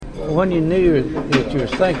when you knew that you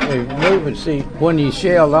was thinking of moving, see, when you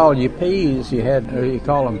shelled all your peas, you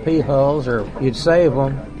call them pea hulls, or you'd save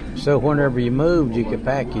them. So whenever you moved, you could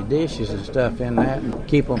pack your dishes and stuff in that and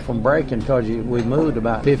keep them from breaking, because we moved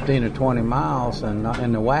about 15 or 20 miles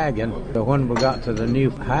in the wagon. So when we got to the new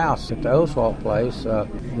house at the Oswald place, the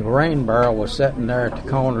rain barrel was sitting there at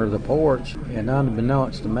the corner of the porch, and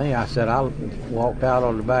unbeknownst to me, I walked out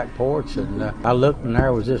on the back porch, and I looked, and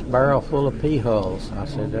there was this barrel full of pea hulls. I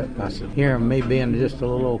said, hearing me being just a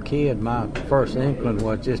little old kid, my first inkling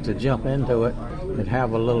was just to jump into it and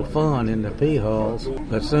have a little fun in the pea hulls.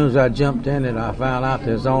 But as soon as I jumped in it, I found out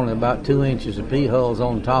there's only about 2 inches of pea hulls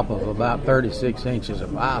on top of about 36 inches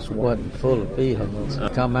of ice. Wasn't full of pea hulls. I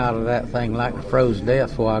come out of that thing like a froze death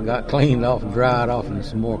before I got cleaned off and dried off and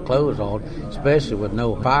some more clothes on, especially with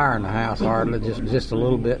no fire in the house hardly, just a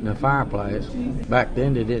little bit in the fireplace. Back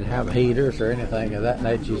then they didn't have heaters or anything of that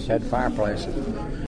nature, just had fireplaces.